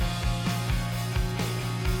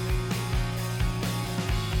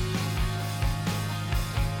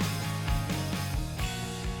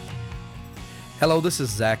Hello, this is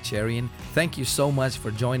Zach Cherian. Thank you so much for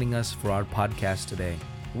joining us for our podcast today.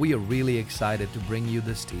 We are really excited to bring you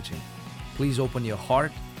this teaching. Please open your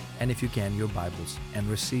heart and, if you can, your Bibles and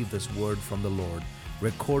receive this word from the Lord,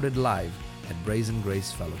 recorded live at Brazen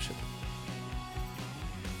Grace Fellowship.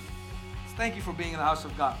 Thank you for being in the house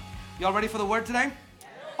of God. You all ready for the word today?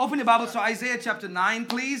 Open your Bibles to Isaiah chapter 9,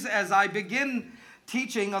 please, as I begin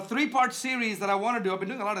teaching a three-part series that I want to do. I've been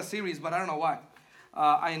doing a lot of series, but I don't know why.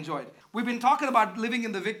 I enjoyed. We've been talking about living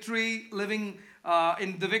in the victory, living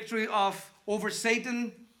in the victory of over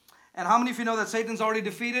Satan. And how many of you know that Satan's already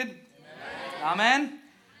defeated? Amen.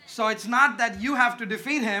 So it's not that you have to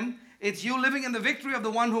defeat him. It's you living in the victory of the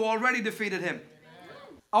one who already defeated him.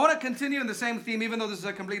 I want to continue in the same theme, even though this is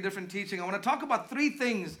a completely different teaching. I want to talk about three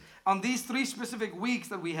things on these three specific weeks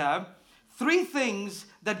that we have. Three things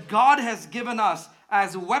that God has given us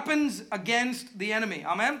as weapons against the enemy.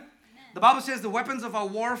 Amen. The Bible says the weapons of our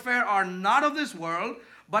warfare are not of this world,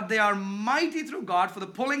 but they are mighty through God for the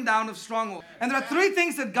pulling down of strongholds. And there are three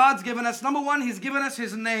things that God's given us. Number one, He's given us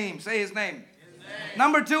His name. Say His name. His name.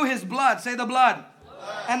 Number two, His blood. Say the blood.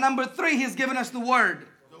 And number three, He's given us the Word.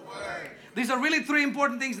 The Word. These are really three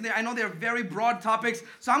important things. I know they're very broad topics,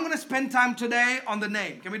 so I'm going to spend time today on the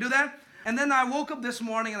name. Can we do that? And then I woke up this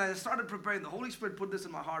morning and I started preparing. The Holy Spirit put this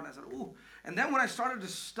in my heart and I said, ooh. And then when I started to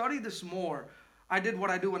study this more, I did what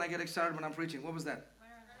I do when I get excited when I'm preaching. What was that?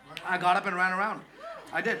 I got up and ran around.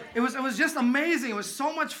 I did. It was just amazing. It was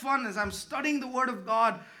so much fun as I'm studying the Word of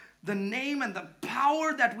God, the name and the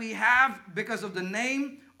power that we have because of the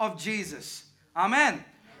name of Jesus. Amen.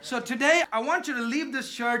 So today, I want you to leave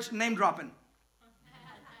this church name dropping.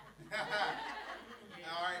 All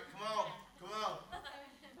right, come on.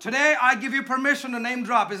 Today, I give you permission to name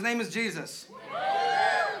drop. His name is Jesus.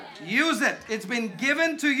 Use it. It's been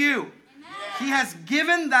given to you. He has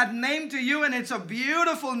given that name to you, and it's a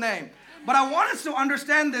beautiful name. But I want us to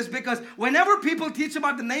understand this because whenever people teach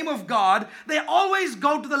about the name of God, they always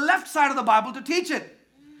go to the left side of the Bible to teach it.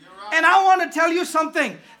 Right. And I want to tell you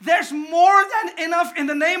something. There's more than enough in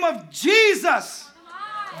the name of Jesus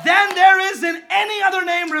than there is in any other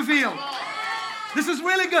name revealed. This is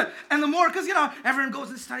really good. And the more, because, everyone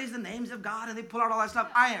goes and studies the names of God and they pull out all that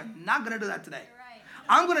stuff. I am not going to do that today.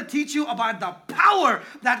 I'm going to teach you about the power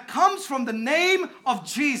that comes from the name of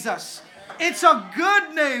Jesus. It's a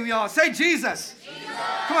good name, y'all. Say Jesus.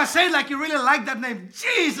 Come on, say it like you really like that name.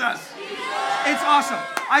 Jesus. It's awesome.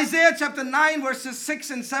 Isaiah chapter 9 verses 6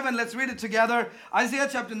 and 7. Let's read it together. Isaiah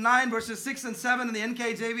chapter 9 verses 6 and 7 in the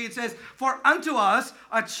NKJV. It says, "For unto us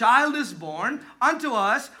a child is born, unto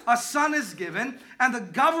us a son is given, and the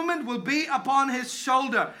government will be upon his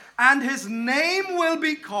shoulder, and his name will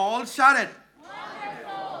be called," shout it,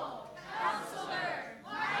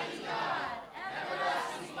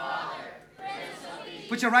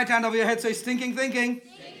 put your right hand over your head, say stinking thinking.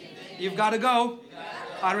 You've got to go.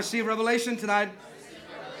 I receive revelation tonight.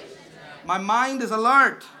 My mind is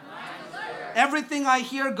alert. Everything I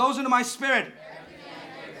hear goes into my spirit.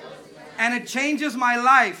 And it changes my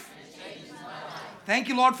life. Thank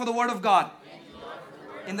you, Lord, for the word of God.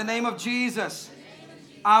 In the name of Jesus.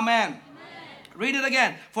 Amen. Read it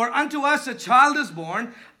again. "For unto us a child is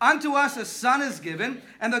born, unto us a son is given,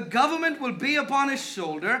 and the government will be upon his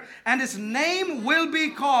shoulder, and his name will be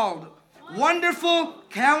called Wonderful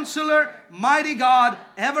Counselor, Mighty God,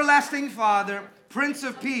 Everlasting Father, Prince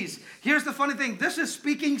of Peace." Here's the funny thing. This is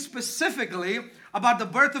speaking specifically about the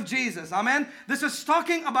birth of Jesus. Amen. This is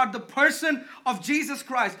talking about the person of Jesus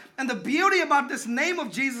Christ. And the beauty about this name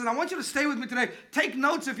of Jesus, and I want you to stay with me today. Take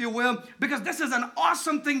notes if you will, because this is an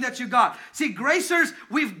awesome thing that you got. See, Gracers,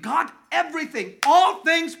 we've got everything. All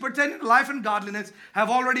things pertaining to life and godliness have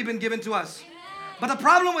already been given to us. But the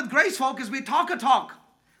problem with Grace folk is we talk a talk.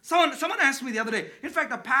 Someone asked me the other day. In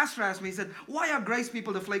fact, a pastor asked me, he said, "Why are Grace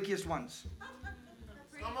people the flakiest ones?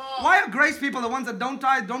 Why are Grace people the ones that don't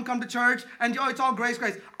tithe, don't come to church, and it's all grace,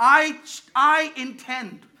 grace?" I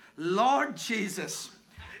intend, Lord Jesus,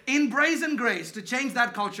 in Brazen Grace to change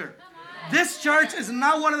that culture. This church is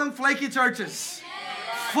not one of them flaky churches.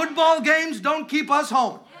 Football games don't keep us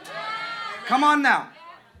home. Come on now.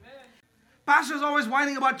 Pastor's always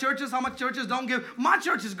whining about churches, how much churches don't give. My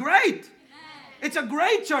church is great. It's a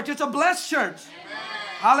great church. It's a blessed church.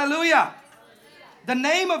 Hallelujah. The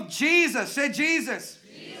name of Jesus. Say Jesus.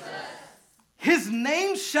 His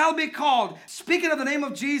name shall be called. Speaking of the name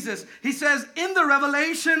of Jesus, he says in the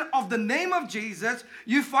revelation of the name of Jesus,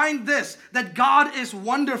 you find this, that God is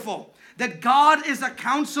wonderful, that God is a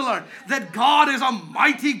counselor, that God is a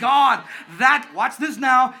mighty God, that, watch this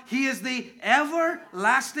now, He is the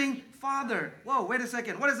everlasting Father. Whoa, wait a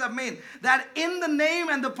second. What does that mean? That in the name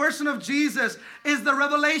and the person of Jesus is the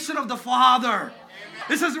revelation of the Father.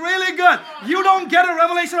 This is really good. You don't get a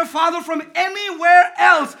revelation of Father from anywhere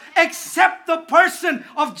else except the person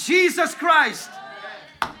of Jesus Christ.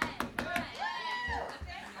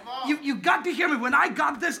 You got to hear me. When I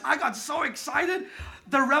got this, I got so excited.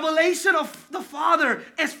 The revelation of the Father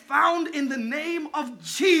is found in the name of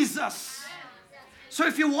Jesus. So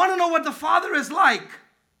if you want to know what the Father is like,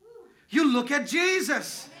 you look at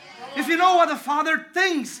Jesus. If you know what the Father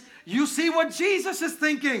thinks, you see what Jesus is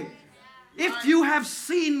thinking. If you have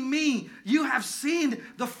seen me, you have seen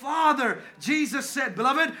the Father. Jesus said,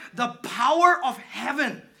 beloved, the power of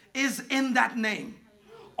heaven is in that name.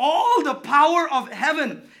 All the power of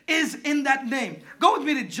heaven is in that name. Go with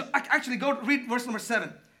me to, actually go read verse number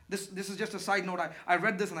 7. This is just a side note. I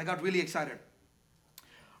read this and I got really excited.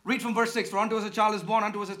 Read from verse 6. For unto us a child is born,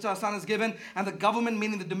 unto us a son is given, and the government,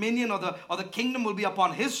 meaning the dominion or the kingdom, will be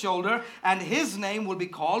upon his shoulder, and his name will be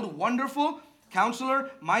called Wonderful, Counselor,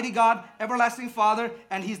 Mighty God, Everlasting Father,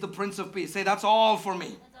 and he's the Prince of Peace. Say, that's all for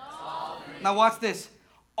me. Now watch this.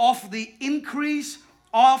 Of the increase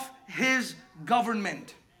of his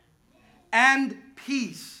government and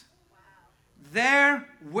peace, there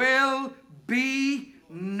will be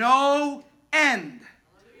no end.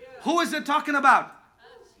 Who is it talking about?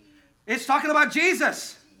 It's talking about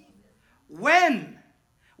Jesus. When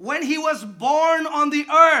he was born on the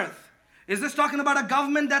earth. Is this talking about a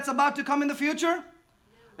government that's about to come in the future?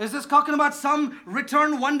 Is this talking about some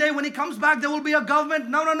return one day when he comes back, there will be a government?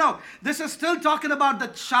 No. This is still talking about the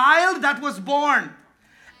child that was born.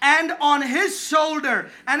 And on his shoulder.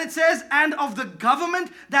 And it says, and of the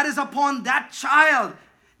government that is upon that child.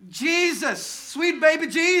 Jesus, sweet baby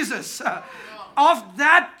Jesus. Of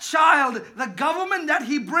that child, the government that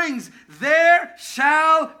he brings, there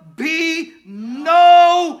shall be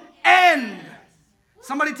no end.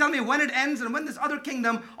 Somebody tell me when it ends and when this other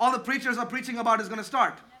kingdom all the preachers are preaching about is going to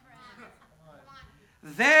start.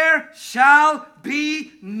 There shall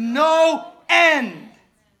be no end.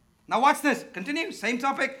 Now watch this. Continue. Same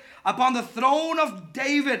topic. Upon the throne of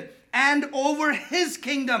David and over his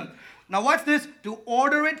kingdom. Now watch this. To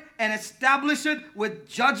order it and establish it with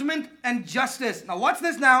judgment and justice. Now watch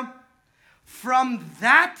this now. From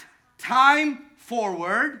that time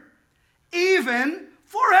forward, even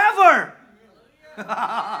forever.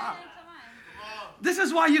 This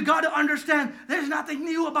is why you got to understand there's nothing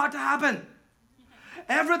new about to happen.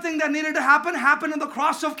 Everything that needed to happen happened on the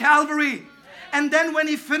cross of Calvary. And then when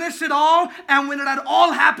he finished it all, and when it had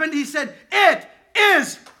all happened, he said, it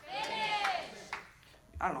is finished.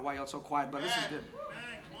 I don't know why y'all so quiet, but this is good.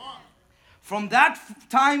 From that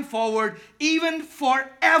time forward, even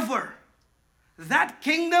forever, that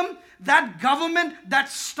kingdom, that government that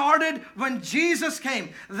started when Jesus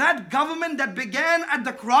came, that government that began at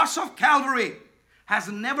the cross of Calvary has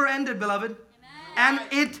never ended, beloved. Amen. And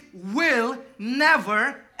it will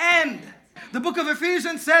never end. The book of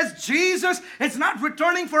Ephesians says Jesus is not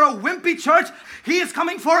returning for a wimpy church. He is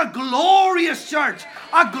coming for a glorious church.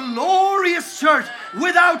 A glorious church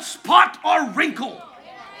without spot or wrinkle.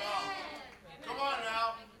 Come on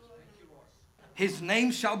now. His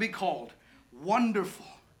name shall be called Wonderful,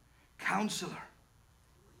 Counselor,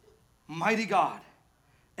 Mighty God,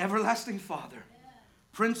 Everlasting Father,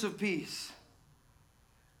 Prince of Peace.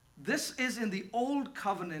 This is in the Old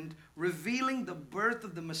Covenant, revealing the birth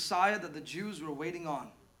of the Messiah that the Jews were waiting on.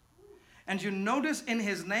 And you notice in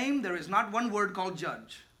his name, there is not one word called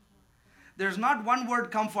judge. There's not one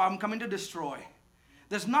word come for, I'm coming to destroy.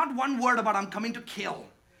 There's not one word about I'm coming to kill.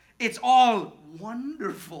 It's all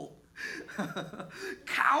wonderful.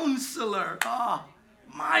 Counselor,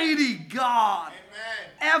 Mighty God,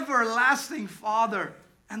 Amen. Everlasting Father,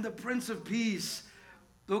 and the Prince of Peace.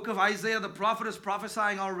 The book of Isaiah, the prophet is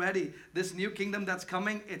prophesying already. This new kingdom that's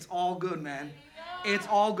coming, it's all good, man. It's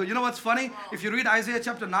all good. You know what's funny? If you read Isaiah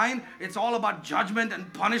chapter 9, it's all about judgment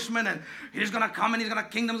and punishment, and he's going to come and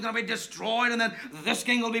kingdom's going to be destroyed, and then this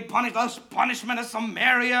king will be punished. This punishment is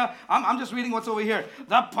Samaria. I'm just reading what's over here.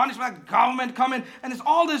 The punishment, government coming, and it's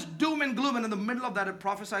all this doom and gloom, and in the middle of that, it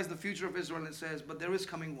prophesies the future of Israel, and it says, but there is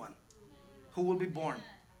coming one who will be born,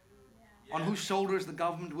 on whose shoulders the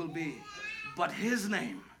government will be. But his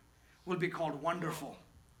name will be called Wonderful.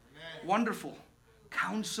 Amen. Wonderful,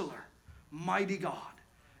 Counselor, Mighty God,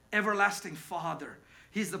 Everlasting Father.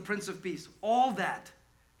 He's the Prince of Peace. All that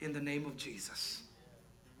in the name of Jesus.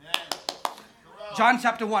 Amen. John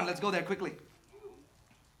chapter 1. Let's go there quickly.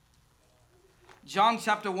 John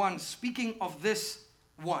chapter 1. Speaking of this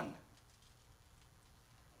one.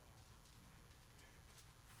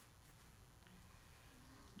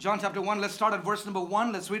 John chapter 1, let's start at verse number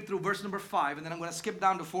 1. Let's read through verse number 5, and then I'm going to skip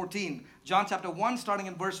down to 14. John chapter 1, starting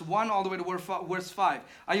in verse 1 all the way to verse 5.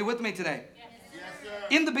 Are you with me today? Yes, sir.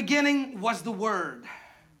 In the beginning was the Word,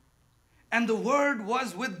 and the Word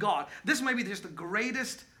was with God. This may be just the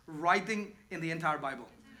greatest writing in the entire Bible.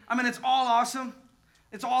 I mean, it's all awesome.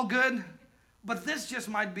 It's all good. But this just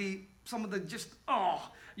might be some of the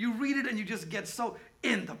you read it and you just get so,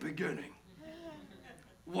 in the beginning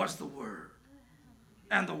was the Word.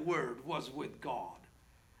 And the Word was with God.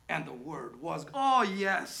 And the Word was,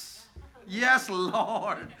 yes. Yes,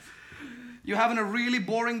 Lord. You're having a really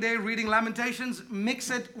boring day reading Lamentations? Mix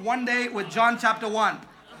it one day with John chapter 1.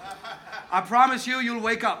 I promise you, you'll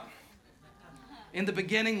wake up. In the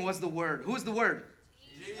beginning was the Word. Who's the Word?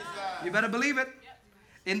 Jesus. You better believe it.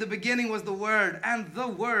 In the beginning was the Word, and the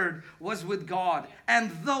Word was with God,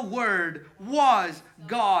 and the Word was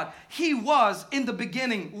God. He was in the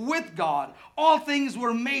beginning with God. All things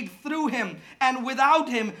were made through Him, and without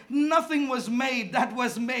Him nothing was made that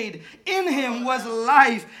was made. In Him was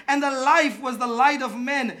life, and the life was the light of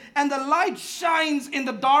men, and the light shines in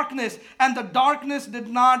the darkness, and the darkness did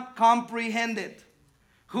not comprehend it.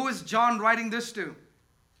 Who is John writing this to?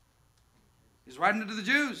 He's writing it to the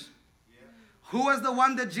Jews. Who was the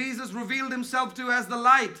one that Jesus revealed Himself to as the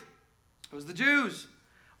light? It was the Jews.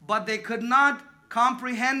 But they could not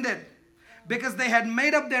comprehend it because they had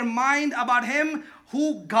made up their mind about Him,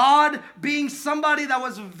 who God being somebody that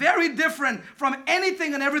was very different from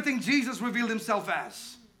anything and everything Jesus revealed Himself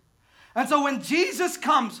as. And so when Jesus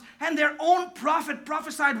comes and their own prophet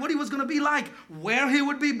prophesied what He was going to be like, where He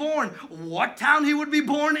would be born, what town He would be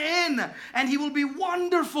born in, and He will be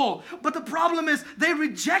wonderful. But the problem is they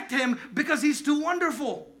reject Him because He's too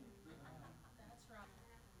wonderful.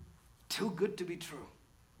 Too good to be true.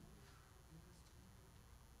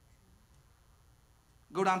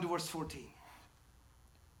 Go down to verse 14.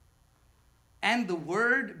 And the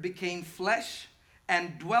Word became flesh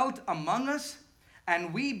and dwelt among us,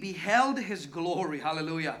 and we beheld His glory.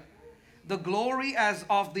 Hallelujah. The glory as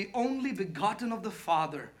of the only begotten of the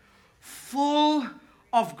Father, full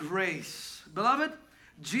of grace. Beloved,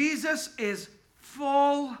 Jesus is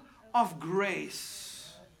full of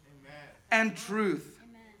grace and truth.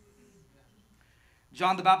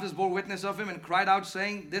 John the Baptist bore witness of Him and cried out,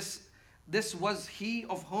 saying, This was He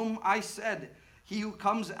of whom I said, He who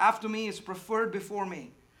comes after me is preferred before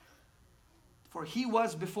me. For He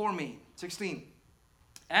was before me. 16.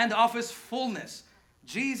 And of His fullness,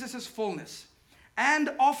 Jesus' fullness, and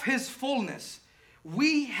of His fullness,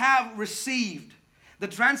 we have received. The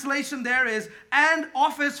translation there is, and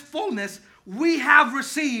of His fullness, we have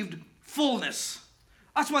received fullness.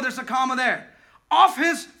 That's why there's a comma there. Of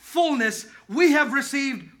His fullness, we have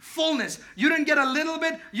received fullness. You didn't get a little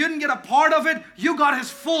bit, you didn't get a part of it, you got His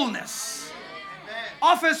fullness.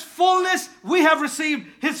 Amen. Of His fullness, we have received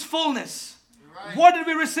His fullness. Right. What did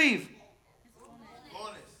we receive?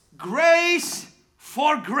 Grace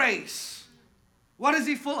for grace. What is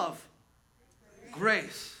He full of?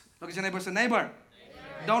 Grace. Look at your neighbor and say, neighbor,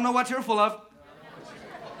 don't know what you're full of,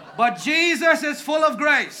 but Jesus is full of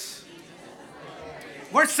grace.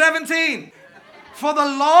 Verse 17. For the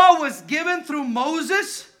law was given through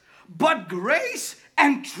Moses, but grace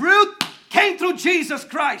and truth came through Jesus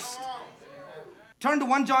Christ. Turn to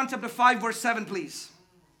 1 John chapter 5 verse 7 please.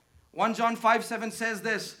 1 John 5:7 says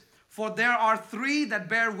this. For there are three that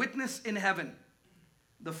bear witness in heaven,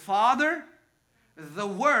 the Father, the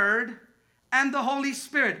Word, and the Holy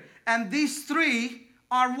Spirit. And these three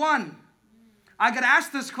are one. I get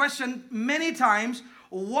asked this question many times.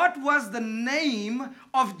 What was the name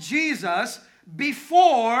of Jesus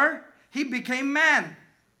before He became man?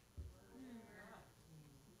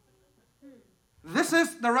 This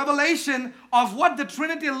is the revelation of what the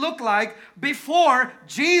Trinity looked like before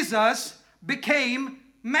Jesus became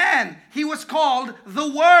man. He was called the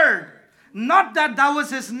Word. Not that that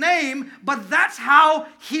was His name, but that's how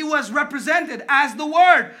He was represented, as the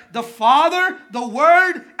Word. The Father, the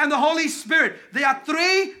Word, and the Holy Spirit. They are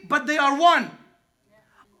three, but they are one.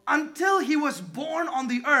 Until He was born on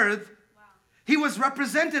the earth, He was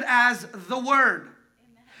represented as the Word.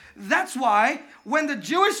 That's why when the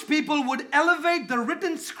Jewish people would elevate the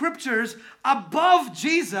written scriptures above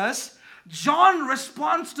Jesus, John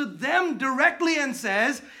responds to them directly and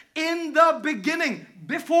says, in the beginning,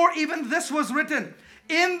 before even this was written,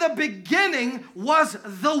 in the beginning was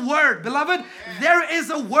the Word. Beloved, there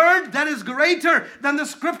is a Word that is greater than the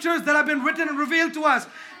scriptures that have been written and revealed to us.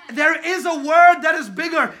 There is a Word that is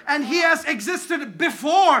bigger, and He has existed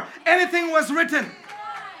before anything was written.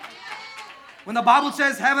 When the Bible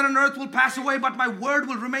says heaven and earth will pass away, but my word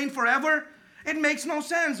will remain forever, it makes no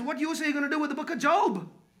sense. What use are you going to do with the book of Job?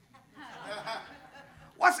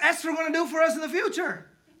 What's Esther going to do for us in the future?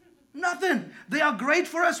 Nothing. They are great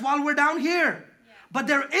for us while we're down here. But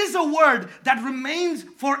there is a word that remains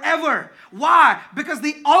forever. Why? Because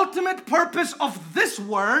the ultimate purpose of this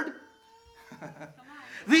word,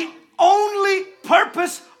 the only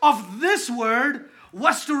purpose of this word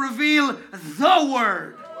was to reveal the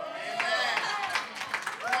word.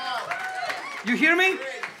 You hear me?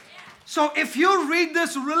 So if you read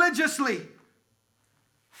this religiously,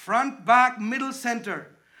 front, back, middle, center,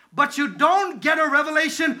 but you don't get a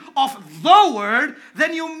revelation of the word,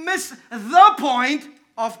 then you miss the point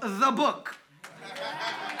of the book.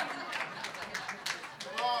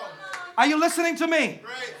 Are you listening to me?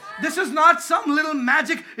 This is not some little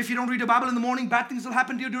magic. If you don't read the Bible in the morning, bad things will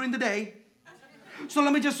happen to you during the day. So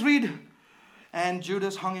let me just read. And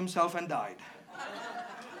Judas hung himself and died.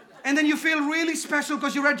 And then you feel really special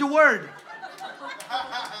because you read your word.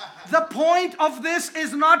 The point of this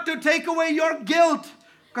is not to take away your guilt.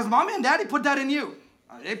 Because mommy and daddy put that in you.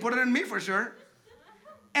 They put it in me for sure.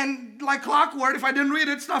 And like clockwork, if I didn't read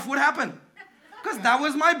it, stuff would happen. Because that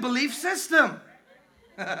was my belief system.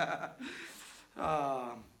 The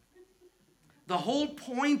whole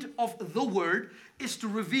point of the word is to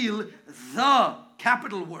reveal the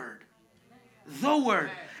capital word. The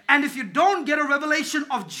word. And if you don't get a revelation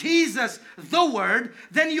of Jesus, the word,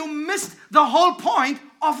 then you missed the whole point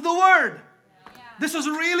of the word. This is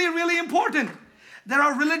really, really important. There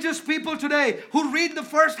are religious people today who read the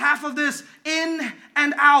first half of this in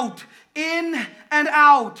and out, in and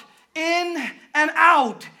out, in and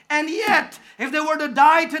out. And yet, if they were to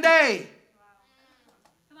die today,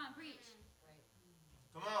 come on, preach.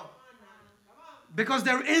 Come on. because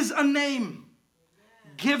there is a name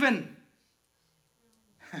given.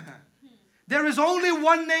 There is only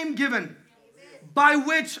one name given by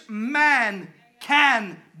which man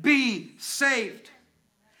can be saved.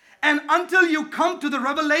 And until you come to the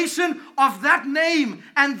revelation of that name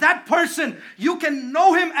and that person, you can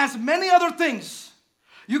know him as many other things.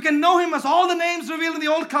 You can know him as all the names revealed in the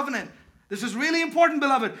Old Covenant. This is really important,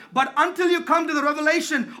 beloved. But until you come to the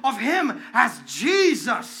revelation of him as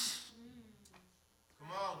Jesus, Come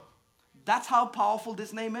on. that's how powerful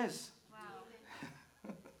this name is.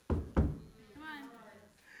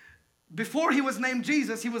 Before he was named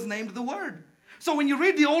Jesus, he was named the Word. So when you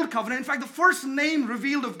read the Old Covenant, in fact, the first name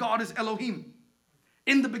revealed of God is Elohim.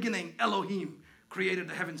 In the beginning, Elohim created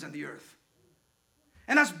the heavens and the earth.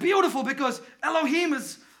 And that's beautiful because Elohim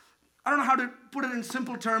is, I don't know how to put it in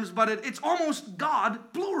simple terms, but it's almost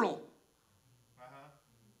God, plural.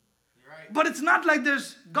 You're right. But it's not like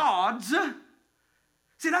there's gods.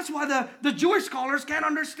 See, that's why the Jewish scholars can't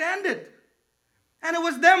understand it. And it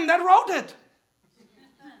was them that wrote it.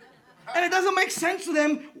 And it doesn't make sense to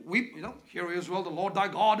them. Hear Israel, the Lord thy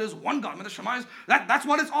God is one God. That's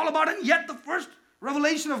what it's all about. And yet the first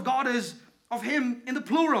revelation of God is of him in the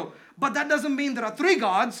plural. But that doesn't mean there are three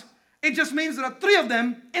gods. It just means there are three of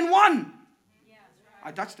them in one. Yeah, right.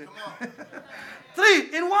 I touched it.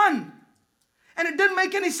 3 in 1. And it didn't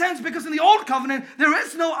make any sense because in the Old Covenant, there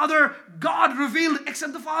is no other God revealed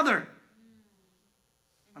except the Father.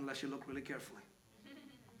 Unless you look really carefully.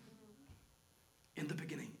 In the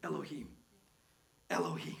beginning, Elohim.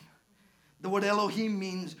 Elohim. The word Elohim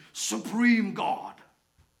means supreme God.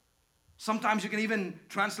 Sometimes you can even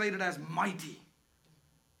translate it as mighty.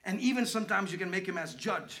 And even sometimes you can make him as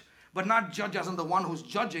judge. But not judge as in the one who's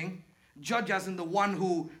judging. Judge as in the one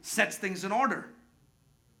who sets things in order.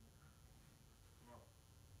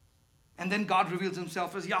 And then God reveals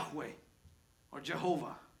himself as Yahweh or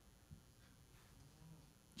Jehovah.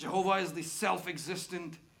 Jehovah is the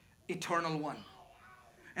self-existent, eternal one.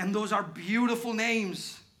 And those are beautiful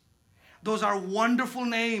names. Those are wonderful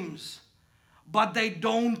names. But they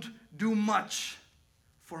don't do much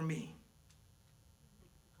for me.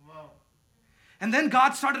 Come on. And then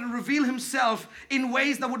God started to reveal himself in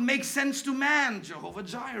ways that would make sense to man. Jehovah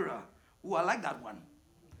Jireh. Ooh, I like that one.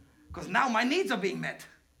 Because now my needs are being met.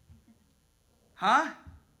 Huh?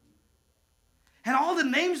 And all the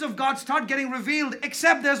names of God start getting revealed,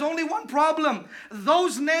 except there's only one problem.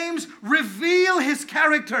 Those names reveal his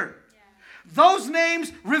character. Those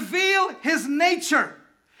names reveal his nature.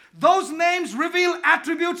 Those names reveal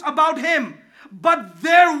attributes about him. But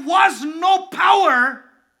there was no power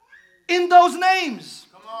in those names.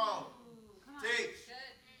 Come on. Teach.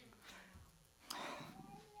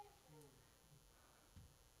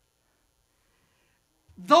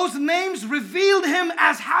 Those names revealed him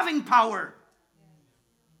as having power.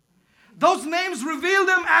 Those names revealed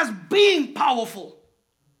him as being powerful.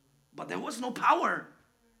 But there was no power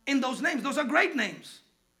in those names. Those are great names.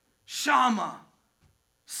 Shammah,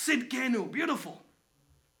 Sidkenu, beautiful.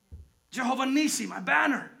 Jehovah Nisi, my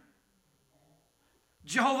banner.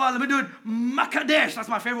 Jehovah, let me do it, Makadesh. That's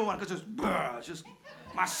my favorite one because it's just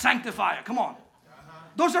my sanctifier. Come on.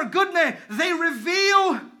 Those are good names. They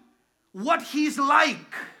reveal what he's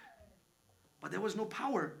like. But there was no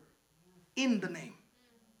power in the name.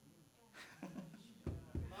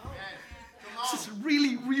 This is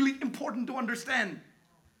really, really important to understand.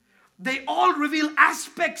 They all reveal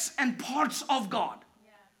aspects and parts of God.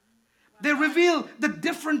 They reveal the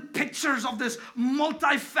different pictures of this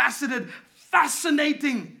multifaceted,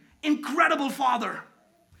 fascinating, incredible Father.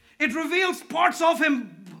 It reveals parts of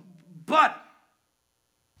him, but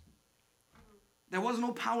there was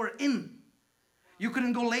no power in. You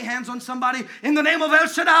couldn't go lay hands on somebody in the name of El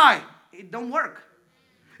Shaddai. It don't work.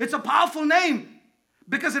 It's a powerful name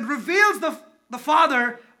because it reveals the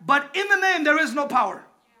Father, but in the name there is no power.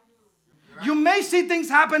 You may see things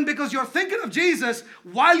happen because you're thinking of Jesus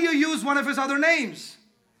while you use one of his other names.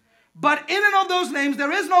 But in and of those names,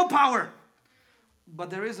 there is no power. But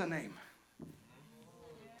there is a name.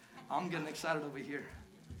 I'm getting excited over here.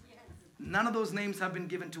 None of those names have been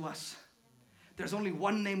given to us. There's only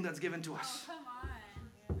one name that's given to us. Come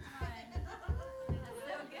on. That's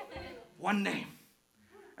so good. One name.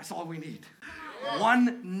 That's all we need.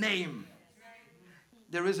 One name.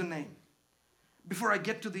 There is a name. Before I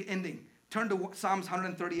get to the ending, turn to Psalms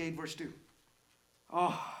 138, verse 2.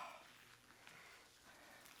 Oh.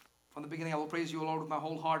 From the beginning, I will praise you, O Lord, with my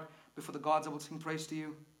whole heart. Before the gods, I will sing praise to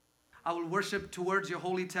you. I will worship towards your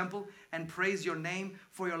holy temple and praise your name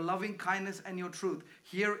for your loving kindness and your truth.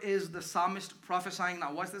 Here is the psalmist prophesying.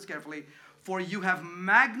 Now, watch this carefully. For you have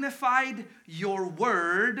magnified your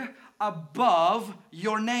word above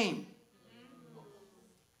your name.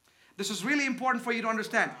 This is really important for you to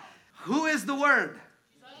understand. Who is the word?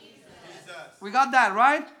 Jesus. We got that,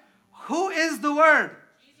 right? Who is the word?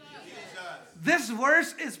 Jesus. This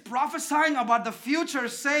verse is prophesying about the future,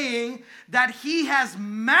 saying that he has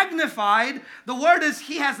magnified. The word is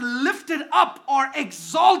he has lifted up or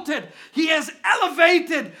exalted. He has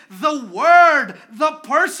elevated the word, the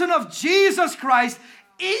person of Jesus Christ,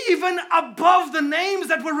 even above the names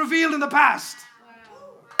that were revealed in the past.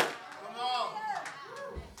 Come on.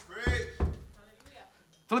 Preach.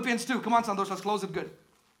 Philippians 2. Come on, Sandosh, let's close it good.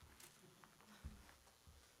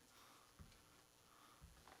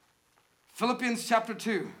 Philippians chapter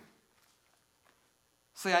 2.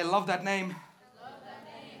 Say, I love that name. I love that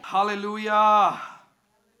name. Hallelujah.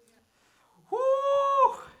 Woo.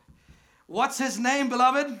 What's his name,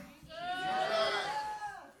 beloved? Jesus.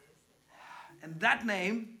 And that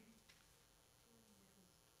name,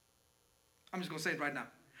 I'm just going to say it right now,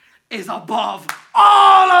 is above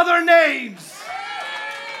all other names.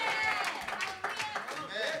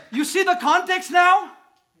 You see the context now?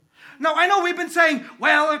 Now, I know we've been saying,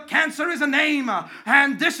 well, cancer is a name,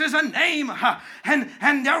 and this is a name,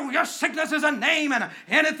 and your sickness is a name, and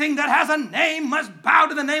anything that has a name must bow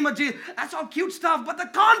to the name of Jesus. That's all cute stuff, but the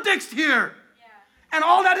context here, and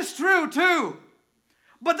all that is true too,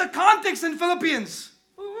 but the context in Philippians.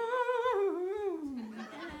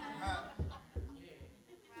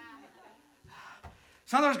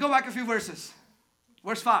 So let's go back a few verses.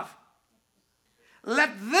 Verse 5.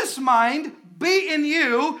 Let this mind be in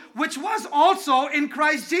you, which was also in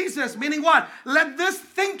Christ Jesus. Meaning what? Let this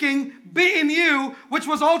thinking be in you, which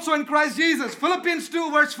was also in Christ Jesus. Philippians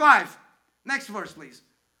 2, verse 5. Next verse, please.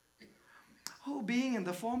 Who, being in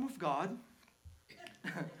the form of God,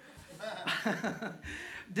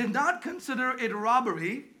 did not consider it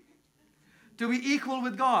robbery to be equal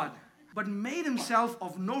with God, but made himself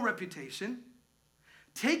of no reputation,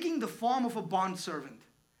 taking the form of a bondservant.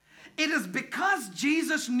 It is because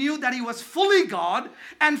Jesus knew that he was fully God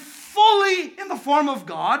and fully in the form of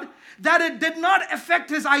God that it did not affect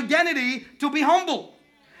his identity to be humble.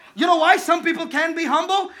 You know why some people can be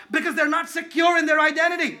humble? Because they're not secure in their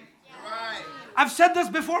identity. Right. I've said this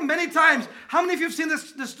before many times. How many of you have seen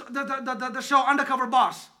the show Undercover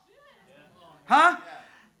Boss? Huh?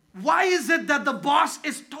 Why is it that the boss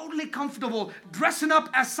is totally comfortable dressing up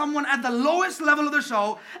as someone at the lowest level of the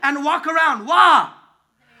show and walk around? Why?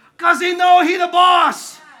 Because he know he the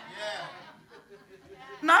boss. Yeah.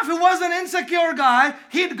 Now, if he was an insecure guy,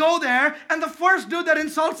 he'd go there and the first dude that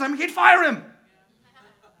insults him, he'd fire him.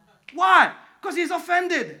 Why? Because he's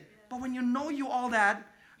offended. But when you know you all that,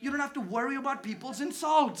 you don't have to worry about people's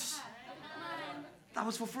insults. That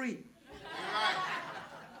was for free.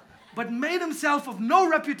 But made himself of no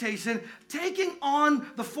reputation, taking on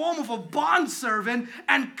the form of a bondservant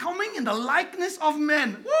and coming in the likeness of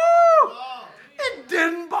men. Woo! It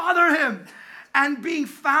didn't bother him. And being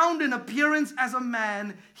found in appearance as a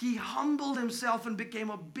man, he humbled himself and became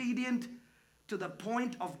obedient to the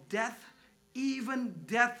point of death, even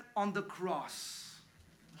death on the cross.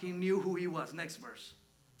 He knew who he was. Next verse.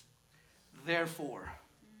 Therefore.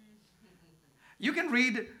 You can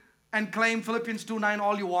read and claim Philippians 2:9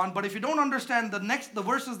 all you want, but if you don't understand the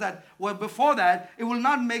verses that were before that, it will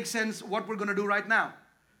not make sense what we're going to do right now.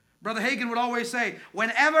 Brother Hagin would always say,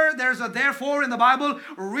 whenever there's a therefore in the Bible,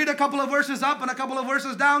 read a couple of verses up and a couple of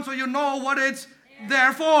verses down so you know what it's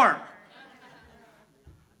there for.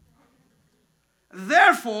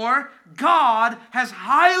 Therefore, God has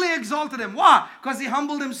highly exalted him. Why? Because he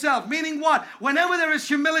humbled himself. Meaning what? Whenever there is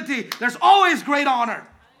humility, there's always great honor.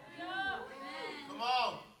 Come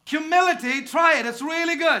on. Humility, try it. It's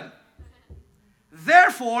really good.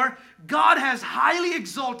 Therefore, God has highly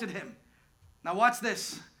exalted him. Now watch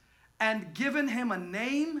this. And given him a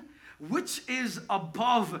name which is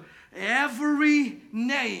above every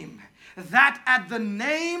name, that at the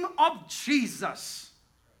name of Jesus,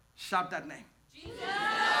 shout that name. Jesus.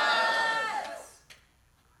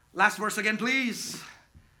 Last verse again, please.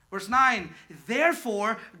 Verse 9.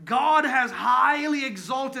 Therefore, God has highly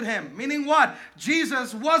exalted him. Meaning what?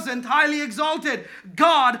 Jesus wasn't highly exalted.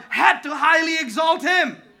 God had to highly exalt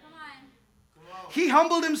him. He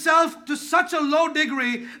humbled himself to such a low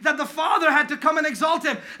degree that the Father had to come and exalt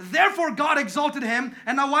him. Therefore, God exalted him.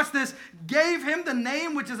 And now watch this. Gave him the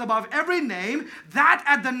name which is above every name, that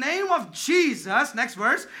at the name of Jesus, next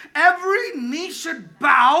verse, every knee should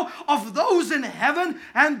bow, of those in heaven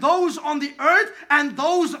and those on the earth and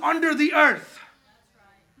those under the earth.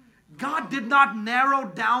 God did not narrow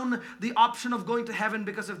down the option of going to heaven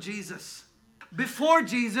because of Jesus. Before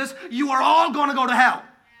Jesus, you are all going to go to hell.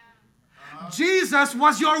 Jesus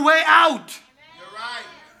was your way out.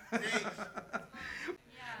 You're right.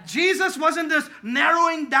 Jesus wasn't this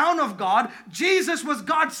narrowing down of God. Jesus was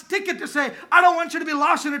God's ticket to say, I don't want you to be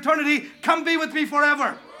lost in eternity. Come be with me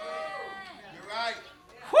forever. You're right.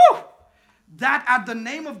 Whew! That at the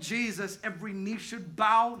name of Jesus, every knee should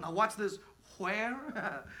bow. Now watch this. Where?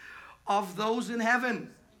 Of those in heaven.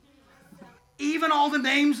 Even all the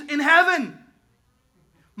names in heaven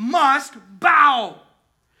must bow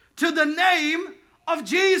to the name of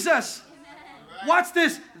Jesus. Amen. Watch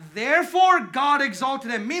this. Therefore, God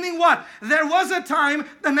exalted him. Meaning what? There was a time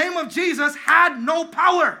the name of Jesus had no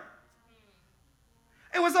power.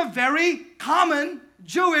 It was a very common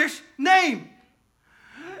Jewish name.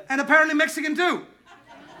 And apparently Mexican too.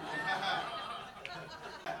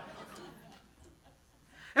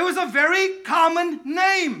 It was a very common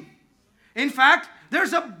name. In fact,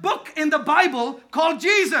 there's a book in the Bible called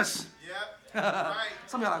Jesus. Right.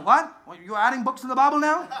 Some of you are like, what? Well, you're adding books to the Bible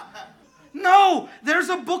now? No, there's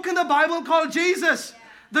a book in the Bible called Jesus.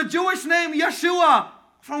 The Jewish name Yeshua,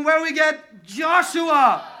 from where we get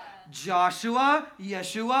Joshua. Joshua,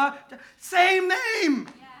 Yeshua, same name.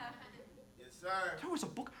 Yes, sir. There was a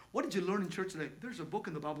book. What did you learn in church today? There's a book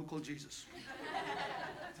in the Bible called Jesus.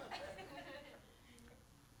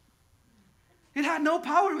 It had no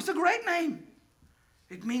power. It was a great name.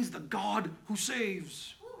 It means the God who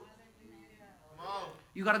saves.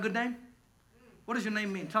 You got a good name? What does your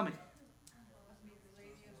name mean? Tell me.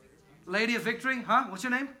 Lady of Victory? Huh? What's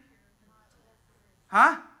your name?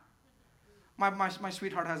 Huh? My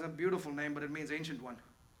sweetheart has a beautiful name, but it means ancient one.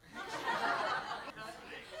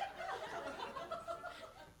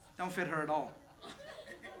 Don't fit her at all.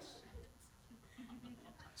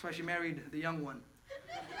 That's why she married the young one.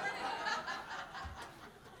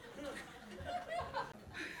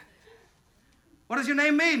 What does your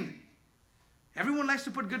name mean? Everyone likes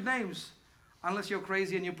to put good names. Unless you're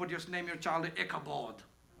crazy and you name your child Ichabod.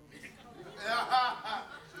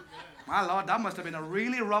 My Lord, that must have been a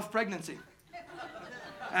really rough pregnancy.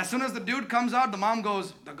 As soon as the dude comes out, the mom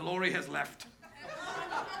goes, the glory has left.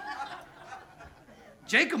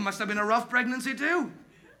 Jacob must have been a rough pregnancy too.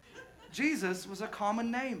 Jesus was a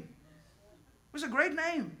common name. It was a great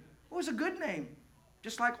name. It was a good name.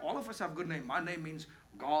 Just like all of us have good name. My name means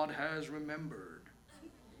God has remembered.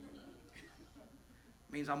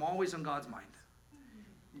 Means I'm always on God's mind.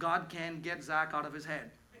 God can get Zach out of his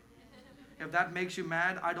head. If that makes you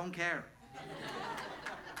mad, I don't care.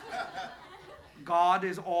 God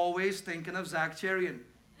is always thinking of Zach Cherian.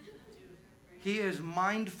 He is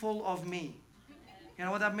mindful of me. You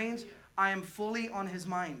know what that means? I am fully on his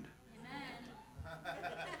mind.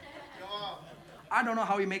 I don't know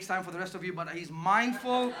how he makes time for the rest of you, but he's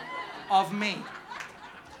mindful of me.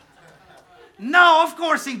 No, of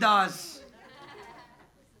course he does.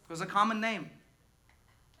 It was a common name.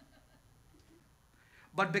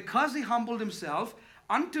 But because he humbled himself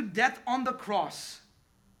unto death on the cross,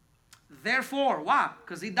 therefore, why?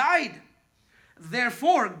 Because he died.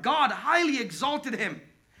 Therefore, God highly exalted him.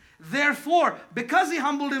 Therefore, because he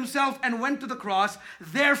humbled himself and went to the cross,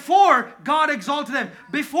 therefore God exalted him.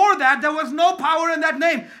 Before that, there was no power in that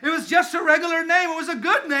name. It was just a regular name. It was a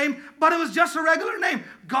good name, but it was just a regular name.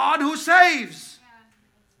 God who saves.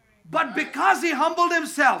 But because he humbled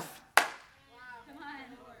himself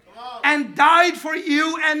and died for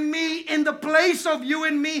you and me in the place of you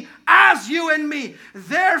and me, as you and me,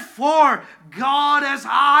 therefore God has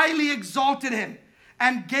highly exalted him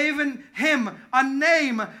and given him a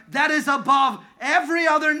name that is above every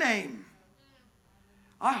other name.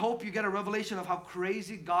 I hope you get a revelation of how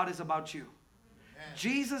crazy God is about you. Amen.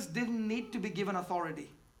 Jesus didn't need to be given authority.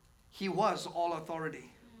 He was all authority.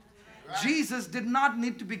 Right. Jesus did not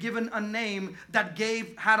need to be given a name that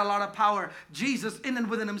had a lot of power. Jesus in and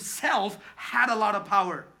within himself had a lot of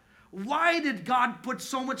power. Why did God put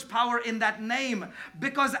so much power in that name?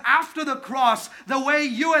 Because after the cross, the way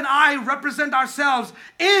you and I represent ourselves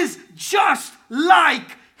is just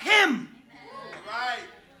like him. Right.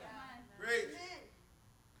 Great.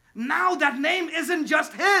 Now that name isn't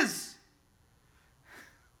just his.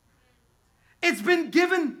 It's been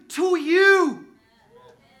given to you.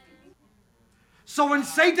 So when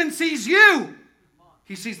Satan sees you,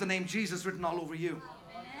 he sees the name Jesus written all over you.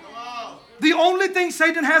 The only thing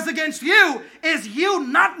Satan has against you is you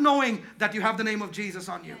not knowing that you have the name of Jesus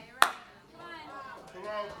on you. Come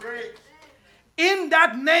on, great. In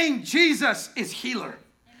that name, Jesus is healer.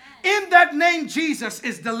 In that name, Jesus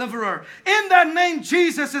is deliverer. In that name,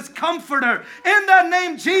 Jesus is comforter. In that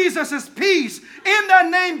name, Jesus is peace. In that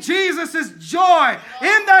name, Jesus is joy.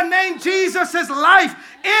 In that name, Jesus is life.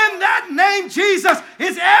 In that name, Jesus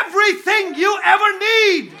is everything you ever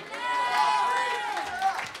need.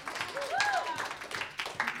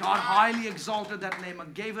 God highly exalted that name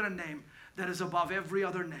and gave it a name that is above every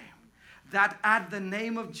other name. That at the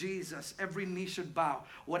name of Jesus, every knee should bow.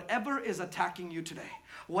 Whatever is attacking you today,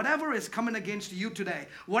 whatever is coming against you today,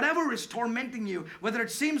 whatever is tormenting you, whether it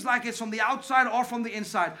seems like it's from the outside or from the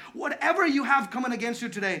inside, whatever you have coming against you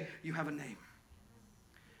today, you have a name.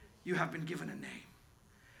 You have been given a name.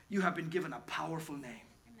 You have been given a powerful name.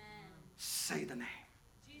 Amen. Say the name.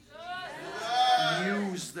 Jesus.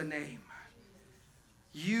 Use the name.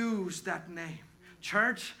 Use that name.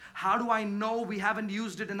 Church, how do I know we haven't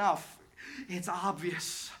used it enough? It's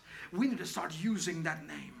obvious. We need to start using that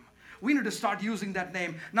name. We need to start using that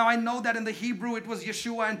name. Now I know that in the Hebrew it was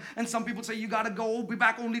Yeshua, and some people say you got to go be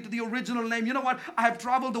back only to the original name. You know what? I have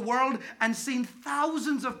traveled the world and seen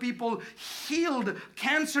thousands of people healed,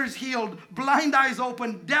 cancers healed, blind eyes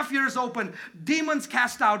open, deaf ears open, demons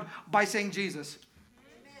cast out by saying Jesus.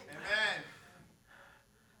 Amen.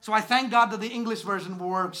 So I thank God that the English version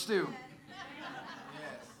works too.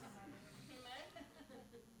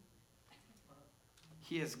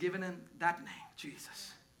 He has given him that name,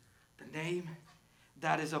 Jesus. The name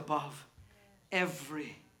that is above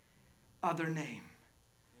every other name.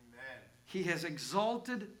 Amen. He has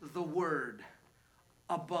exalted the word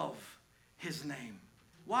above his name.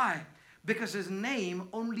 Why? Because his name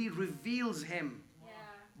only reveals him. Yeah.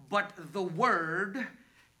 But the word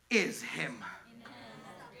is him.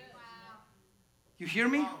 You hear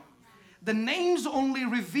me? The names only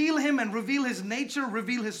reveal him and reveal his nature,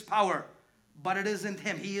 reveal his power. But it isn't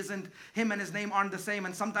him. He isn't, him and his name aren't the same.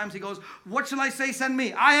 And sometimes he goes, what shall I say? Send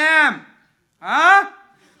me. I am. Huh?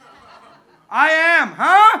 I am.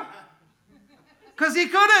 Huh? Because he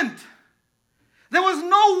couldn't. There was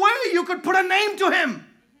no way you could put a name to him.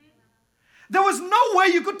 There was no way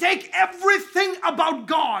you could take everything about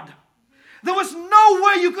God. There was no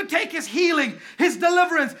way you could take his healing, his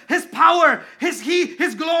deliverance, his power, his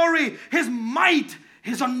glory, his might,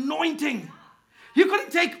 his anointing. You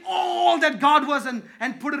couldn't take all that God was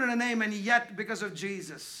and put it in a name, and yet because of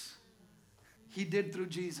Jesus, he did through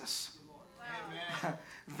Jesus. Wow.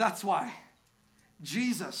 That's why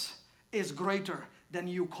Jesus is greater than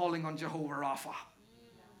you calling on Jehovah Rapha.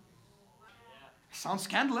 Sounds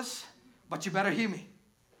scandalous, but you better hear me.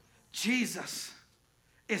 Jesus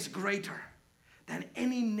is greater than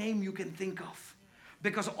any name you can think of,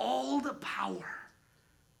 because all the power,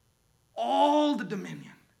 all the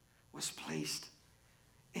dominion was placed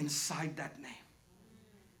inside that name.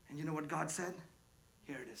 And you know what God said?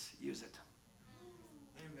 Here it is. Use it.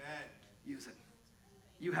 Amen. Use it.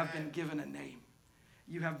 You have been given a name.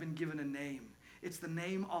 You have been given a name. It's the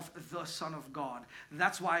name of the Son of God.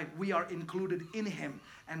 That's why we are included in him,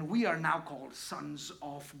 and we are now called sons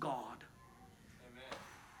of God.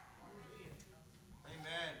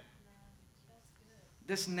 Amen.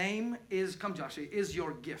 This name is, come Joshua, is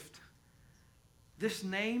your gift. This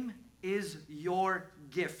name is your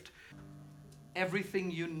gift. Everything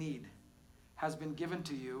you need has been given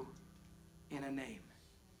to you in a name.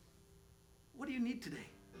 What do you need today?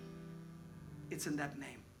 It's in that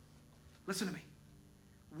name. Listen to me.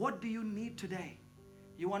 What do you need today?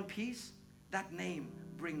 You want peace? That name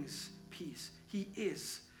brings peace. He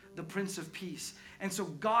is the Prince of Peace. And so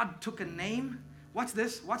God took a name. Watch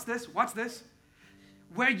this, watch this, watch this.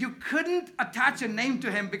 Where you couldn't attach a name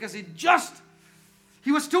to him because he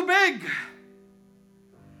was too big.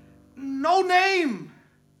 No name.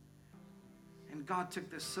 And God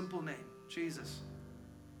took this simple name, Jesus,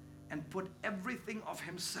 and put everything of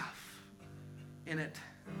himself in it.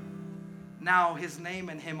 Now his name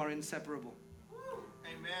and him are inseparable.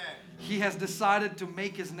 Amen. He has decided to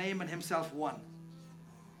make his name and himself one.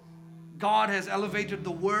 God has elevated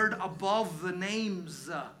the word above the names.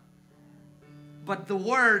 But the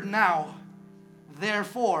word now,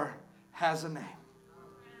 therefore, has a name.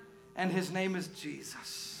 And his name is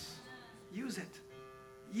Jesus. Use it.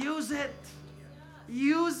 Use it.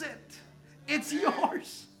 Use it. It's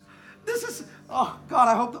yours. This is, oh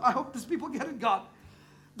God, I hope these people get it, God.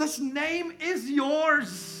 This name is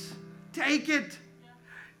yours. Take it.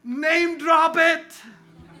 Name drop it.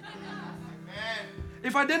 Amen.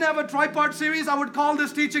 If I didn't have a tripart series, I would call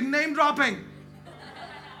this teaching name dropping.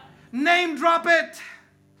 Name drop it.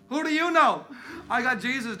 Who do you know? I got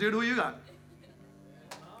Jesus, dude. Who you got?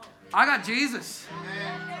 I got Jesus.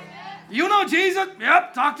 Amen. You know Jesus?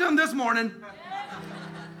 Yep, talk to him this morning.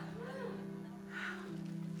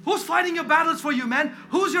 Who's fighting your battles for you, man?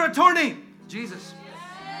 Who's your attorney? Jesus.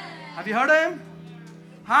 Have you heard of him?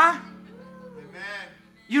 Huh? Amen.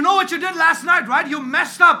 You know what you did last night, right? You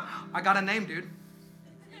messed up. I got a name, dude.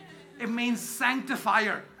 It means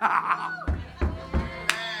sanctifier.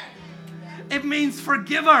 It means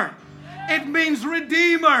forgiver. It means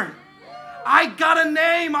redeemer. I got a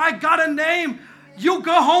name. I got a name. You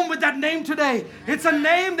go home with that name today. It's a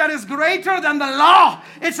name that is greater than the law.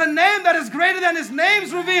 It's a name that is greater than his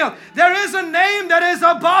names revealed. There is a name that is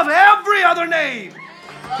above every other name.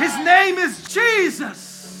 His name is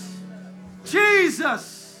Jesus.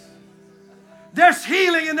 Jesus. There's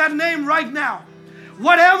healing in that name right now.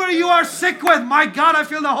 Whatever you are sick with, my God, I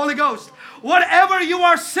feel the Holy Ghost. Whatever you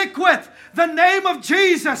are sick with, the name of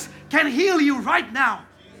Jesus can heal you right now.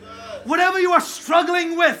 Whatever you are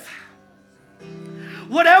struggling with,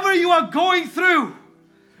 whatever you are going through,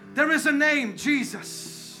 there is a name,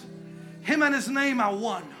 Jesus. Him and his name are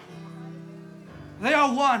one. They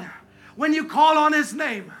are one. When you call on his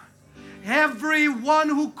name, everyone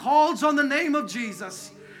who calls on the name of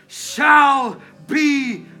Jesus shall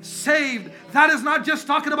be saved. That is not just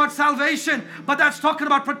talking about salvation, but that's talking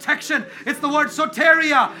about protection. It's the word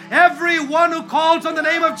soteria. Everyone who calls on the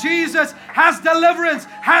name of Jesus has deliverance,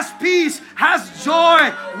 has peace, has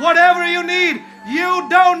joy. Whatever you need, you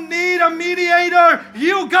don't need a mediator.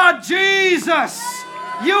 You got Jesus.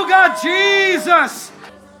 You got Jesus.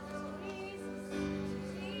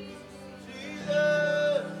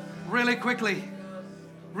 Really quickly.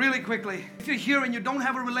 If you're here and you don't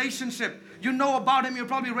have a relationship, you know about him, you're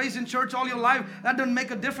probably raised in church all your life, that doesn't make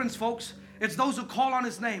a difference, folks. It's those who call on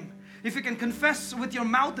his name. If you can confess with your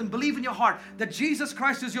mouth and believe in your heart that Jesus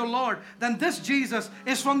Christ is your Lord, then this Jesus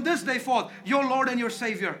is from this day forth your Lord and your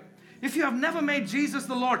Savior. If you have never made Jesus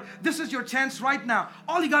the Lord, this is your chance right now.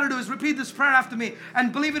 All you got to do is repeat this prayer after me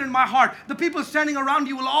and believe it in my heart. The people standing around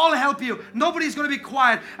you will all help you. Nobody's going to be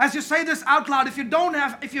quiet. As you say this out loud, if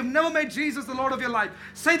you've never made Jesus the Lord of your life,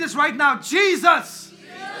 say this right now. Jesus,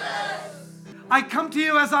 I come to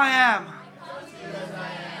you as I am.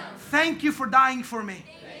 Thank you for dying for me.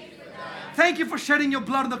 Thank you for shedding your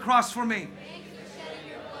blood on the cross for me.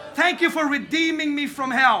 Thank you for redeeming me from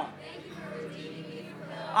hell.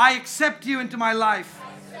 I accept you into my life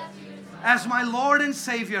as my Lord and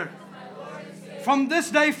Savior. From this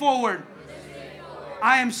day forward,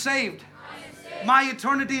 I am saved. My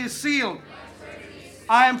eternity is sealed.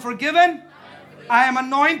 I am forgiven. I am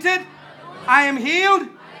anointed. I am healed.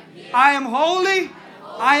 I am holy.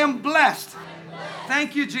 I am blessed.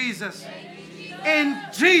 Thank you, Jesus. In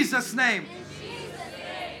Jesus' name.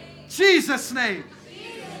 Jesus' name.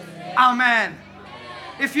 Amen.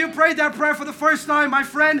 If you prayed that prayer for the first time, my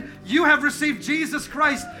friend, you have received Jesus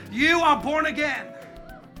Christ. You are born again.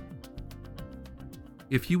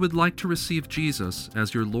 If you would like to receive Jesus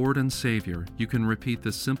as your Lord and Savior, you can repeat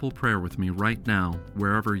this simple prayer with me right now,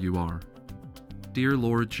 wherever you are. Dear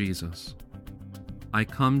Lord Jesus, I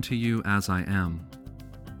come to you as I am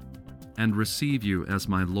and receive you as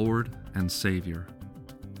my Lord and Savior.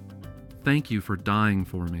 Thank you for dying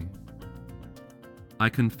for me. I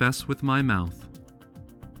confess with my mouth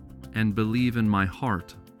and believe in my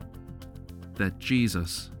heart that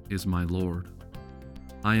Jesus is my Lord.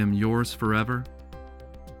 I am yours forever.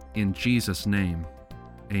 In Jesus' name,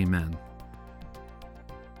 amen.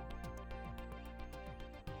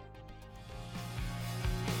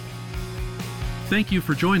 Thank you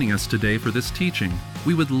for joining us today for this teaching.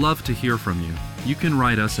 We would love to hear from you. You can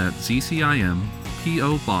write us at ZCIM,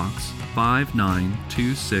 P.O. Box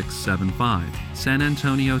 592675, San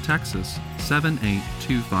Antonio, Texas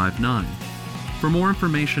 78259. For more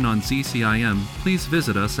information on ZCIM, please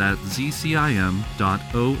visit us at zcim.org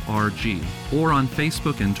or on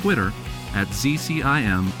Facebook and Twitter at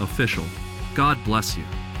ZCIM Official. God bless you.